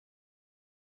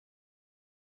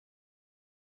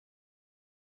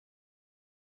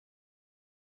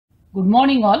Good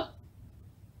morning all.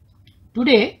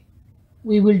 Today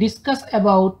we will discuss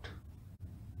about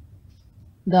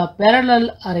the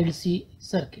parallel RLC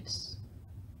circuits.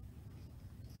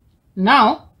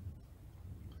 Now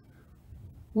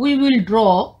we will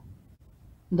draw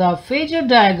the phasor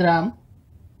diagram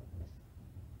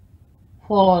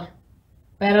for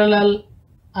parallel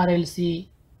RLC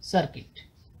circuit.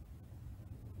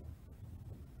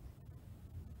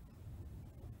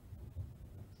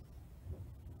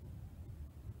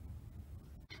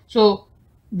 So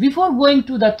before going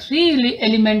to the three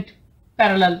element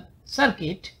parallel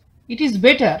circuit, it is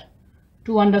better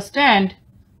to understand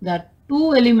the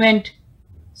two element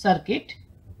circuit,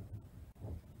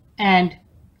 and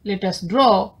let us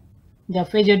draw the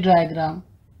phasor diagram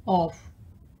of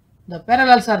the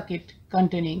parallel circuit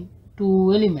containing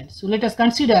two elements. So let us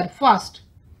consider first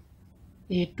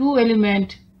a two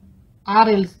element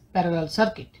RL parallel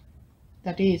circuit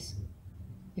that is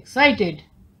excited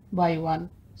by one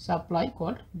supply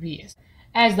called Vs.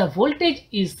 As the voltage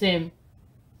is same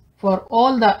for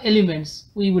all the elements,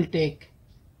 we will take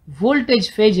voltage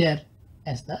phasor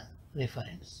as the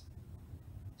reference.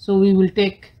 So we will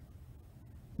take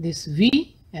this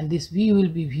V, and this V will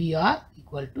be VR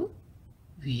equal to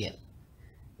VL.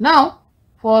 Now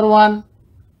for one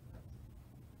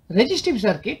resistive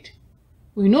circuit,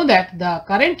 we know that the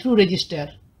current through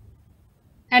resistor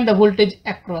and the voltage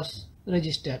across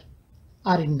resistor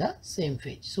are in the same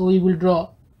phase. So we will draw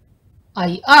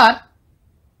IR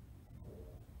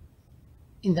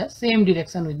in the same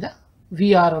direction with the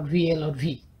VR or VL or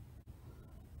V.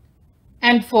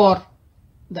 And for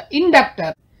the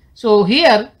inductor, so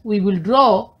here we will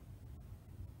draw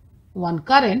one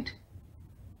current,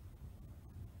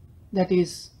 that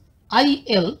is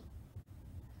IL,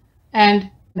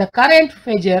 and the current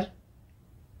phasor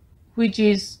which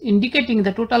is indicating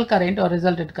the total current or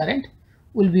resultant current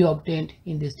will be obtained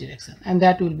in this direction, and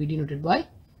that will be denoted by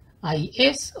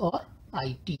IS or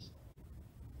IT.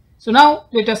 So now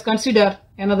let us consider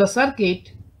another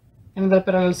circuit, another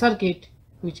parallel circuit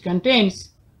which contains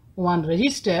one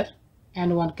resistor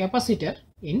and one capacitor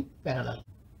in parallel.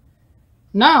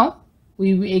 Now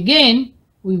we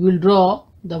will draw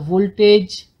the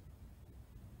voltage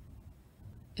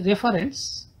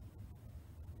reference.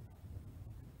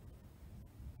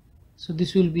 So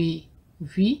this will be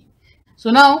V. So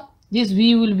now this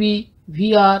V will be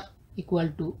VR equal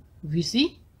to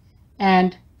VC,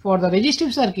 and for the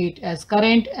resistive circuit, as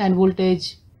current and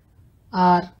voltage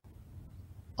are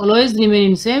always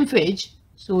remain in same phase,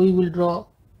 so we will draw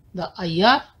the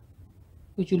IR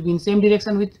which will be in same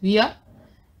direction with VR,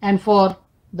 and for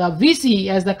the VC,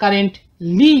 as the current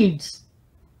leads,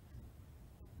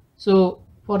 so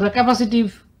for the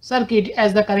capacitive circuit,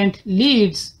 as the current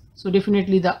leads, so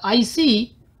definitely the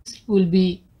IC will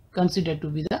be considered to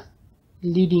be the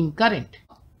leading current.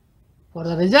 For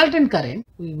the resultant current,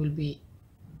 we will be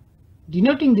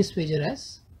denoting this phasor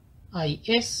as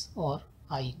IS or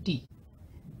IT.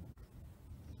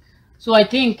 So I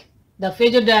think the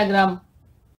phasor diagram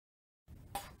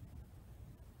of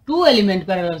two element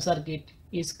parallel circuit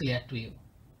is clear to you.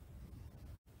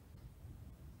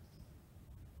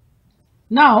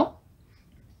 Now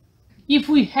if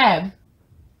we have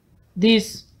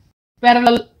this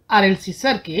parallel RLC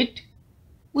circuit,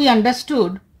 we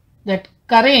understood that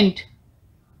current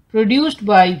produced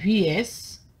by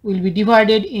Vs will be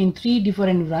divided in three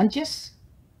different branches.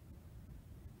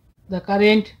 The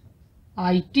current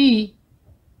IT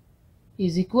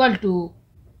is equal to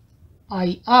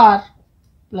IR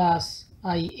plus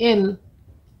IL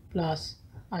plus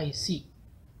IC.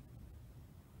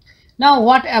 Now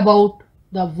what about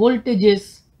the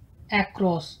voltages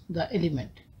across the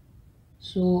element?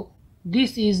 So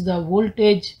this is the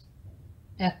voltage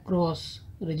across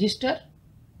resistor,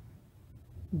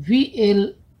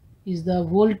 VL is the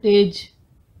voltage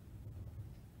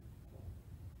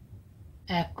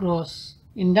across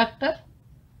inductor,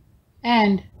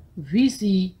 and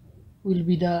VC will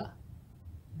be the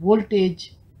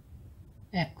voltage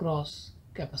across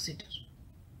capacitor.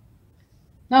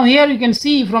 Now here you can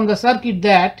see from the circuit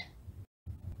that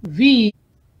V,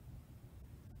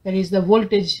 that is the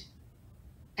voltage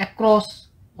across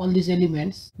all these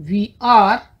elements,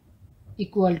 VR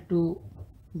equal to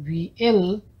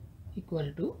VL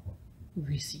equal to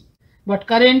VC. But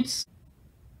currents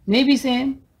may be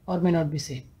same or may not be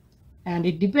same, and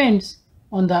it depends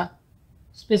on the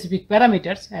specific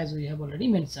parameters as we have already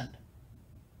mentioned.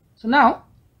 So now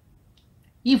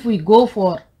if we go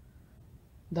for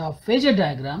the phasor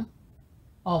diagram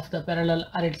of the parallel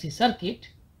RLC circuit,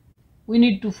 we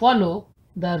need to follow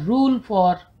the rule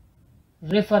for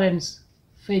reference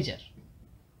phasor.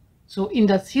 So in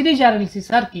the series RLC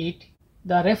circuit,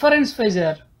 the reference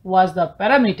phasor was the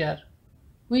parameter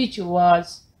which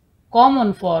was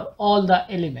common for all the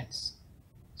elements.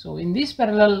 So in this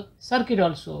parallel circuit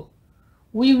also,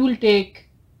 we will take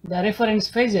the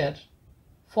reference phasor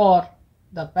for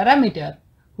the parameter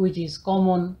which is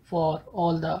common for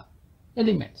all the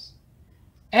elements.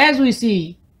 As we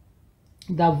see,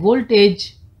 the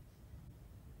voltage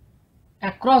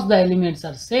across the elements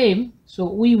are same,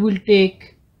 so we will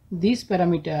take this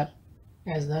parameter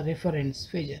as the reference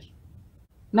phasor.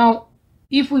 Now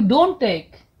if we don't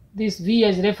take this V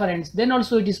as reference, then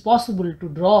also it is possible to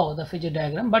draw the phasor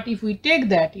diagram, but if we take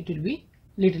that, it will be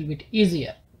little bit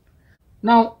easier.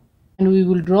 Now, and we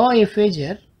will draw a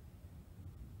phasor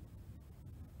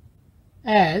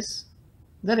as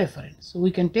the reference. So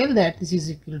we can tell that this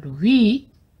is equal to V,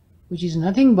 which is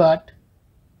nothing but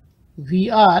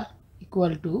VR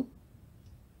equal to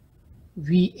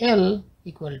VL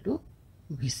equal to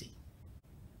VC.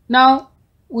 Now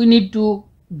we need to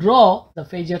draw the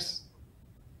phasors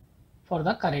for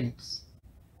the currents.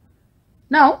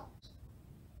 Now,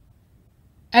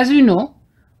 as we know,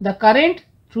 the current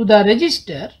through the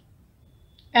resistor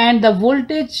and the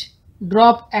voltage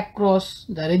drop across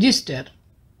the resistor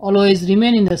always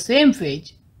remain in the same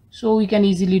phase, so we can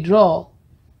easily draw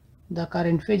the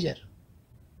current phasor.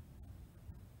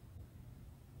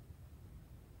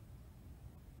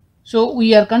 So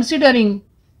we are considering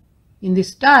in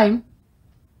this time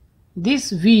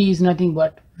this V is nothing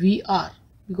but VR,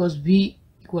 because V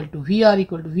equal to VR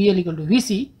equal to VL equal to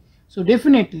VC. So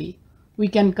definitely we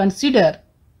can consider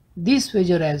this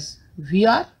phasor as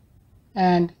VR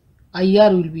and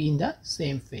IR will be in the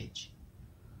same phase.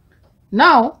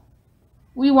 Now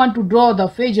we want to draw the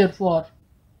phasor for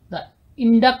the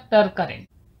inductor current.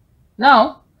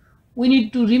 Now we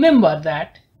need to remember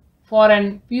that for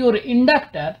an pure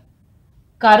inductor,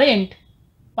 current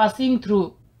passing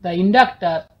through the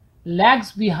inductor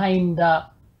lags behind the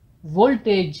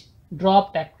voltage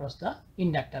dropped across the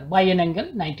inductor by an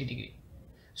angle 90 degree.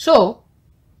 So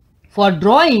for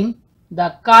drawing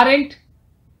the current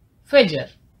phasor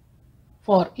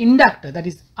for inductor, that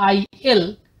is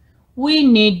IL, we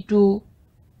need to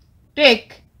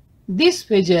take this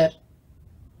phasor,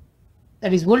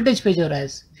 that is voltage phasor,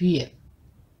 as VL,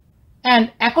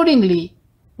 and accordingly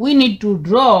we need to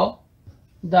draw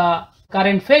the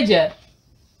current phasor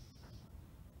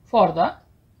for the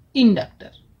inductor.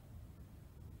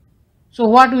 So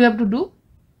what we have to do?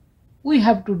 We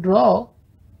have to draw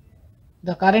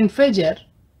the current phasor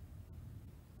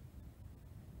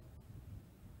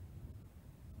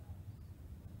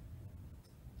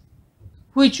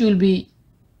which will be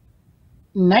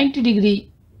 90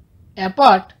 degree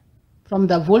apart from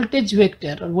the voltage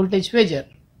vector or voltage phasor,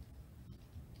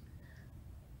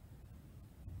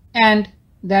 and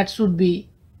that should be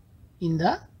in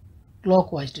the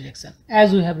clockwise direction,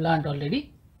 as we have learned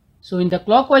already. So in the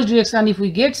clockwise direction, if we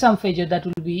get some phasor, that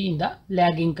will be in the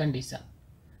lagging condition.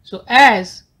 So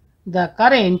as the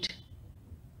current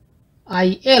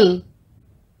IL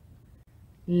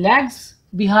lags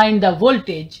behind the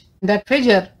voltage, that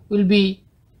phasor will be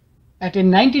at a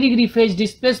 90 degree phase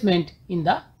displacement in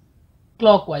the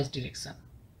clockwise direction.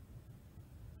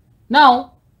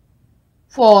 Now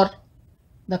for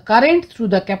the current through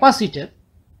the capacitor,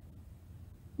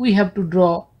 we have to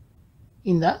draw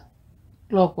in the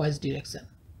clockwise direction.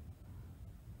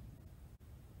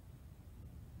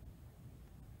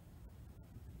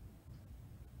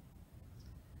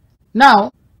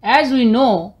 Now as we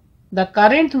know, the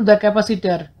current through the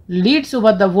capacitor leads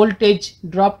over the voltage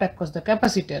dropped across the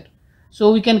capacitor,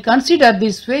 so we can consider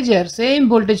this phasor, same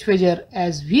voltage phasor,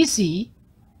 as VC,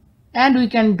 and we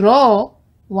can draw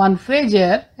one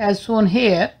phasor as shown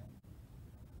here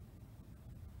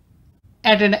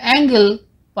at an angle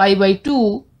pi by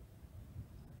 2,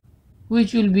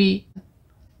 which will be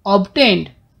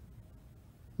obtained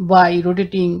by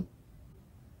rotating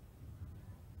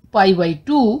pi by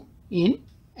 2 in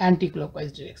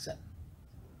anti-clockwise direction.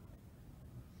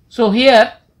 So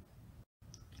here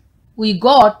we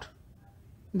got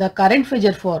the current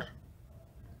phasor for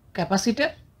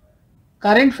capacitor,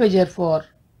 current phasor for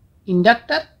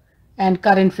inductor, and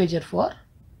current phasor for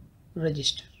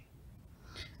resistor.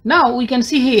 Now we can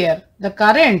see here the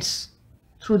currents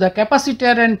through the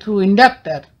capacitor and through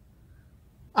inductor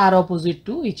are opposite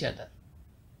to each other,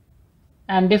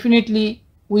 and definitely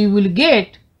we will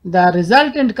get the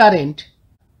resultant current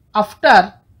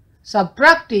after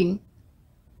subtracting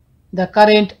the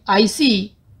current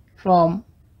IC from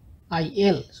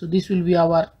IL. So this will be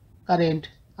our current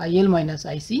IL minus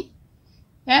IC,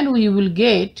 and we will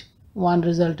get one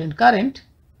resultant current,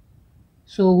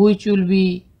 so which will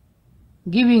be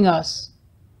giving us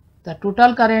the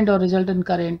total current or resultant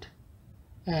current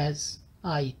as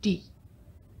IT.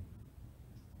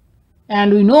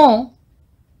 And we know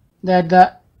that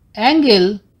the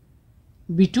angle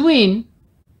between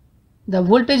the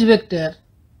voltage vector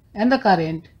and the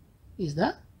current is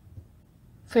the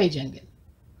phase angle.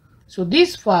 So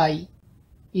this phi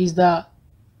is the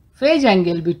phase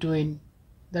angle between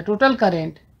the total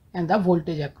current and the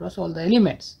voltage across all the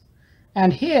elements.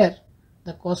 And here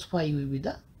the cos phi will be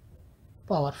the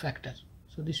power factor.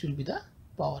 So this will be the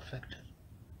power factor.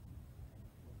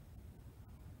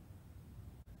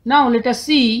 Now let us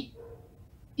see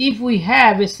if we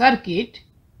have a circuit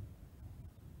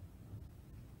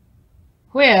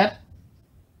where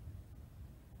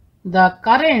the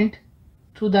current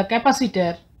through the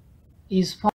capacitor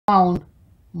is found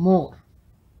more.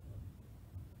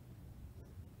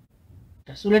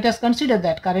 So let us consider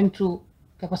that current through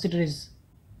capacitor is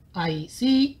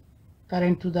IC,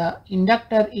 current through the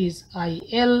inductor is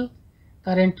IL,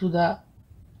 current through the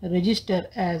resistor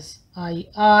as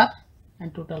IR,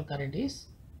 and total current is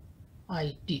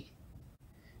IT.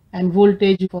 And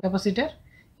voltage for capacitor,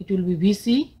 it will be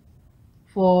VC.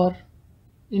 For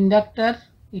inductor,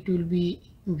 it will be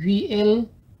VL,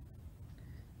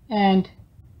 and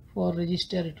for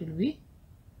resistor it will be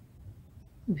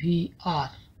VR.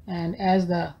 And as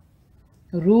the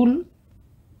rule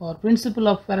or principle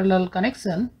of parallel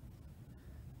connection,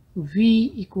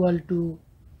 V equal to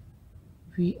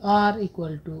VR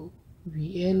equal to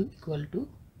VL equal to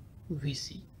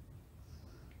VC.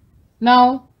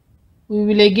 Now we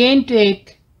will again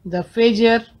take the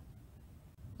phasor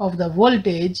of the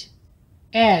voltage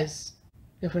as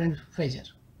reference phasor.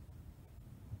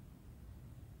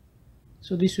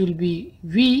 So this will be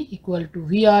V equal to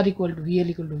VR equal to VL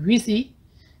equal to VC.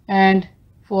 And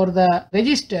for the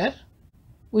resistor,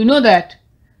 we know that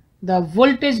the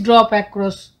voltage drop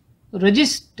across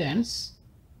resistance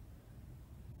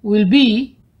will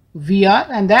be VR,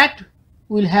 and that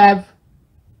will have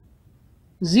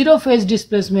zero phase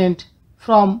displacement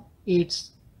from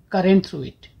its current through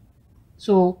it.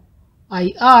 So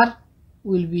IR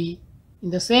will be in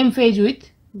the same phase with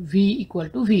V equal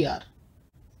to VR.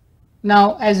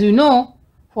 Now as you know,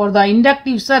 for the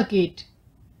inductive circuit,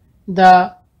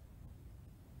 the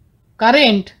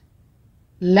current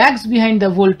lags behind the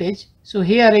voltage. So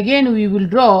here again we will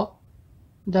draw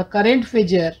the current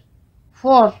phasor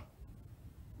for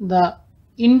the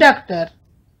inductor,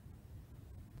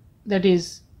 that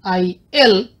is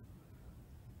IL,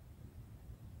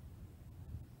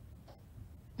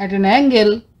 at an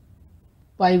angle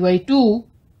pi by 2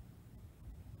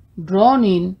 drawn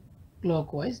in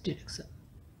clockwise direction.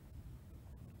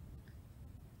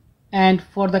 And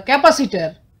for the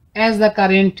capacitor, as the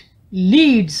current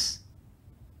leads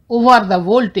over the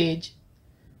voltage,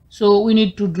 so we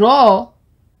need to draw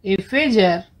a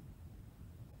phasor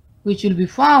which will be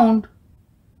found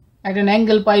at an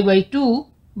angle pi by 2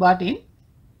 but in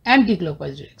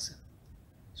anti-clockwise direction.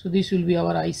 So this will be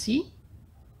our IC,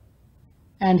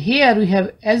 and here we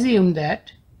have assumed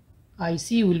that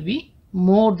IC will be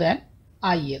more than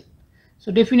IL.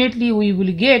 So definitely we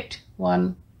will get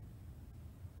one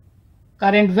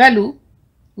current value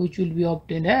which will be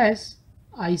obtained as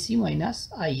IC minus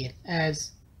IL,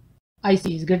 as IC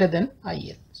is greater than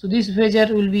IL. So this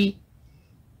phasor will be,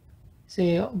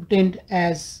 say, obtained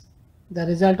as the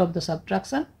result of the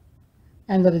subtraction,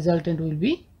 and the resultant will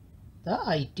be the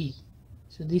IT.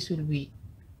 So this will be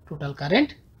total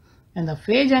current, and the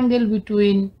phase angle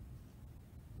between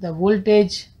the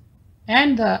voltage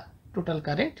and the total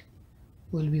current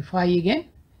will be phi again,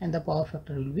 and the power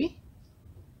factor will be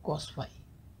cos phi.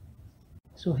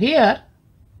 So here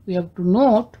we have to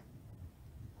note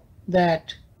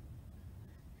that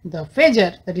the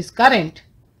phasor, that is current,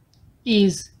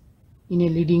 is in a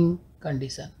leading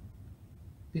condition,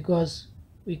 because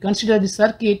we consider the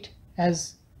circuit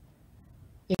as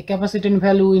a capacitance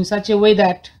value in such a way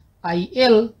that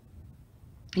IL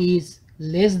is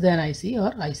less than IC,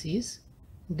 or IC is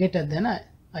greater than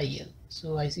IL.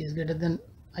 So IC is greater than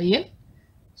IL,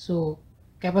 so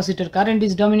capacitor current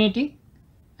is dominating,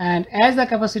 and as the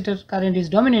capacitor current is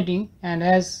dominating, and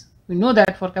as we know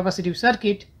that for capacitive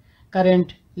circuit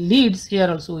current leads, here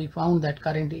also we found that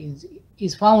current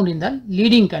is found in the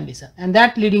leading condition, and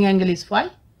that leading angle is phi.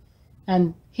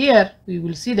 And here we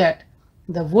will see that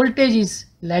the voltage is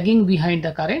lagging behind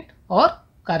the current, or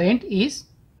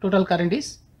total current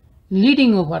is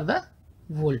leading over the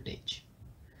voltage.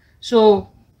 So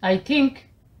I think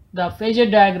the phasor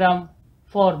diagram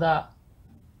for the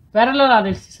parallel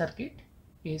RLC circuit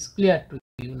is clear to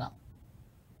you now.